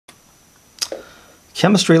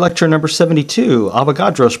Chemistry lecture number 72,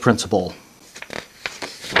 Avogadro's principle.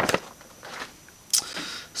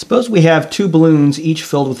 Suppose we have two balloons each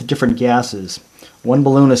filled with different gases. One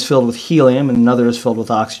balloon is filled with helium and another is filled with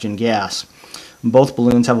oxygen gas. Both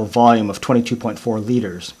balloons have a volume of 22.4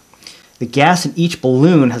 liters. The gas in each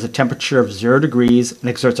balloon has a temperature of 0 degrees and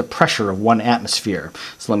exerts a pressure of 1 atmosphere.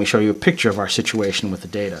 So let me show you a picture of our situation with the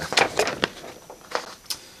data.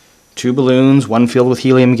 Two balloons, one filled with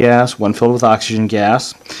helium gas, one filled with oxygen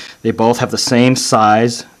gas. They both have the same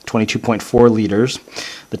size, 22.4 liters.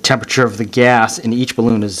 The temperature of the gas in each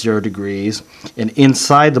balloon is 0 degrees. And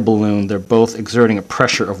inside the balloon, they're both exerting a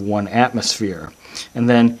pressure of 1 atmosphere. And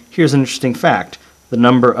then here's an interesting fact. The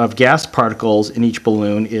number of gas particles in each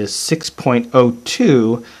balloon is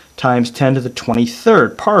 6.02 times 10 to the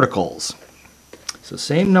 23rd particles. So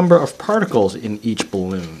same number of particles in each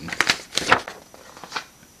balloon.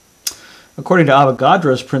 According to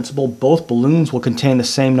Avogadro's principle, both balloons will contain the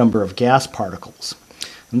same number of gas particles.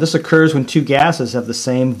 And this occurs when two gases have the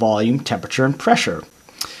same volume, temperature, and pressure.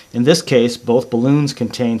 In this case, both balloons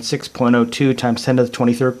contain 6.02 times 10 to the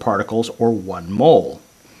 23rd particles, or 1 mole.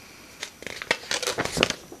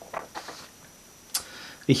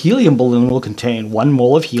 The helium balloon will contain 1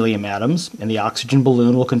 mole of helium atoms, and the oxygen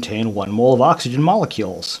balloon will contain 1 mole of oxygen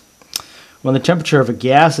molecules. When the temperature of a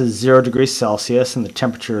gas is 0 degrees Celsius and the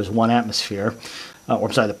temperature is 1 atmosphere,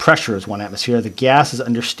 the pressure is 1 atmosphere, the gas is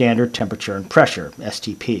under standard temperature and pressure,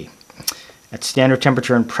 STP. At standard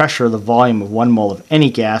temperature and pressure, the volume of 1 mole of any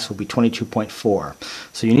gas will be 22.4.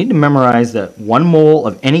 So you need to memorize that 1 mole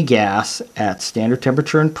of any gas at standard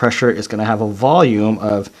temperature and pressure is going to have a volume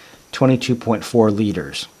of 22.4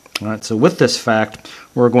 liters. All right, so with this fact,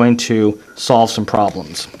 we're going to solve some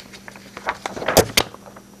problems.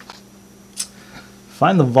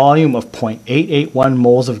 Find the volume of 0.881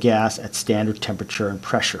 moles of gas at standard temperature and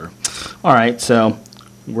pressure. All right, so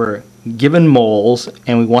we're given moles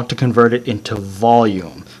and we want to convert it into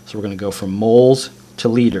volume. So we're going to go from moles to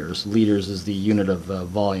liters. Liters is the unit of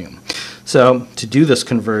volume. So to do this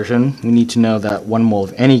conversion, we need to know that 1 mole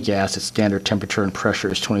of any gas at standard temperature and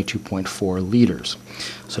pressure is 22.4 liters.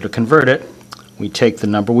 So to convert it, we take the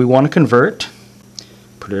number we want to convert,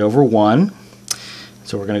 put it over 1.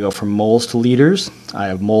 So we're going to go from moles to liters. I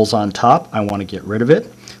have moles on top. I want to get rid of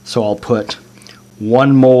it. So I'll put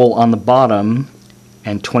 1 mole on the bottom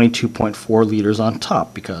and 22.4 liters on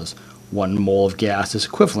top because 1 mole of gas is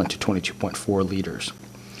equivalent to 22.4 liters.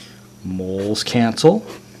 Moles cancel.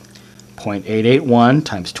 0.881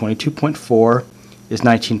 times 22.4 is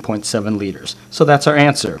 19.7 liters. So that's our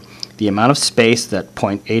answer. The amount of space that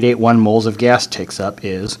 0.881 moles of gas takes up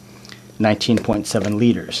is 19.7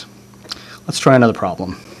 liters. Let's try another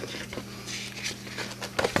problem.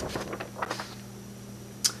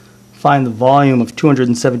 Find the volume of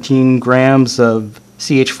 217 grams of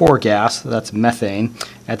CH4 gas, that's methane,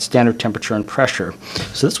 at standard temperature and pressure.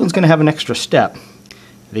 So this one's going to have an extra step.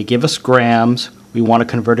 They give us grams. We want to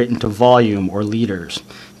convert it into volume or liters.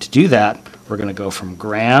 To do that, we're going to go from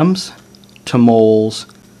grams to moles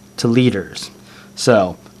to liters.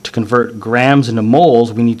 So to convert grams into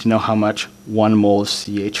moles, we need to know how much 1 mole of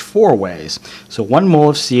CH4 weighs. So 1 mole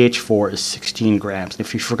of CH4 is 16 grams. And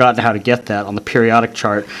if you've forgotten how to get that, on the periodic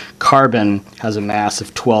chart, carbon has a mass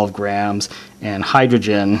of 12 grams and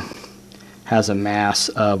hydrogen has a mass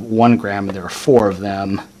of 1 gram, and there are 4 of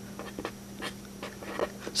them.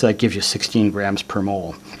 So that gives you 16 grams per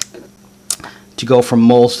mole. To go from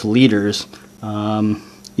moles to liters,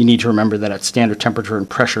 you need to remember that at standard temperature and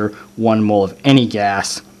pressure, 1 mole of any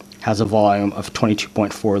gas has a volume of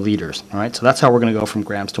 22.4 liters. All right, so that's how we're going to go from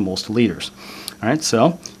grams to moles to liters. All right,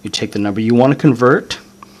 so you take the number you want to convert,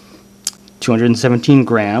 217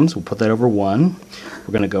 grams, we'll put that over 1.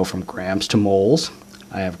 We're going to go from grams to moles.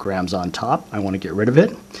 I have grams on top. I want to get rid of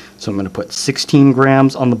it. So I'm going to put 16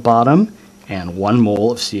 grams on the bottom and 1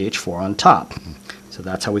 mole of CH4 on top. So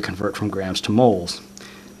that's how we convert from grams to moles.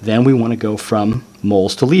 Then we want to go from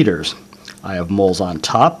moles to liters. I have moles on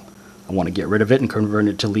top. I want to get rid of it and convert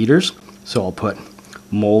it to liters. So I'll put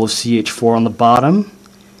mole of CH4 on the bottom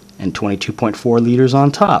and 22.4 liters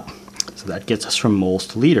on top. So that gets us from moles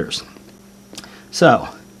to liters. So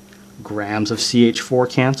grams of CH4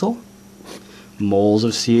 cancel. Moles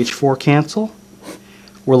of CH4 cancel.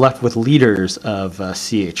 We're left with liters of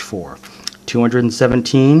CH4.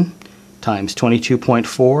 217 times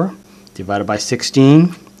 22.4 divided by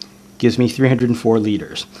 16 gives me 304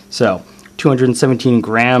 liters. So 217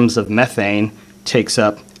 grams of methane takes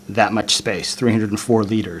up that much space, 304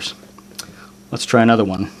 liters. Let's try another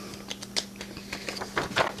one.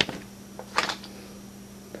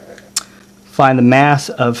 find the mass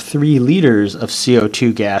of 3 liters of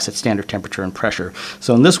CO2 gas at standard temperature and pressure.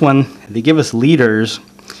 So in this one, they give us liters,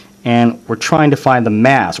 and we're trying to find the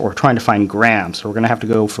mass, or we're trying to find grams. So we're going to have to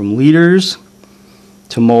go from liters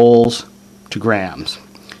to moles to grams.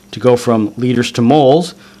 To go from liters to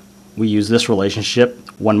moles, we use this relationship.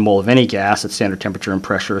 1 mole of any gas at standard temperature and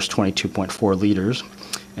pressure is 22.4 liters.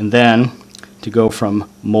 And then to go from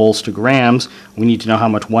moles to grams, we need to know how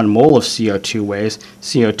much 1 mole of CO2 weighs.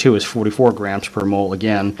 CO2 is 44 grams per mole.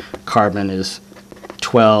 Again, carbon is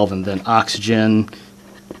 12, and then oxygen,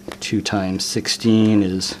 2 times 16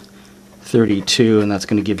 is 32, and that's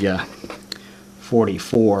going to give you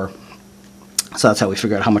 44. So that's how we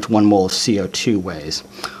figure out how much 1 mole of CO2 weighs.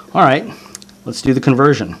 All right, let's do the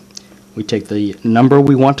conversion. We take the number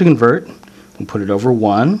we want to convert, we put it over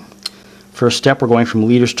 1. First step, we're going from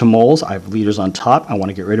liters to moles. I have liters on top. I want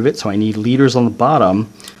to get rid of it, so I need liters on the bottom.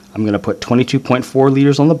 I'm going to put 22.4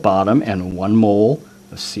 liters on the bottom and 1 mole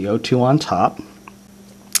of CO2 on top,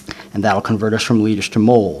 and that'll convert us from liters to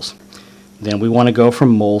moles. Then we want to go from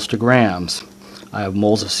moles to grams. I have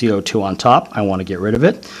moles of CO2 on top. I want to get rid of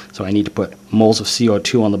it, so I need to put moles of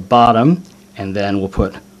CO2 on the bottom, and then we'll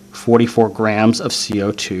put 44 grams of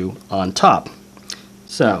CO2 on top.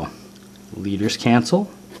 So liters cancel,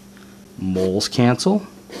 moles cancel,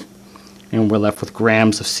 and we're left with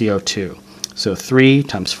grams of CO2. So 3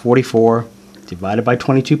 times 44 divided by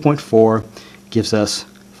 22.4 gives us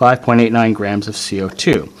 5.89 grams of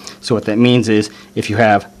CO2. So what that means is if you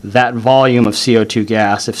have that volume of CO2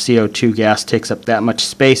 gas, if CO2 gas takes up that much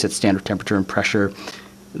space at standard temperature and pressure,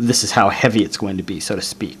 this is how heavy it's going to be, so to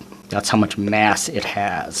speak. That's how much mass it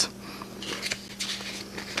has.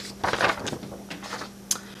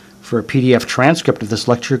 For a PDF transcript of this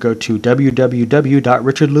lecture, go to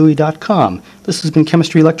www.richardlouis.com. This has been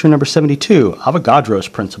Chemistry Lecture number 72, Avogadro's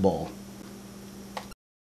Principle.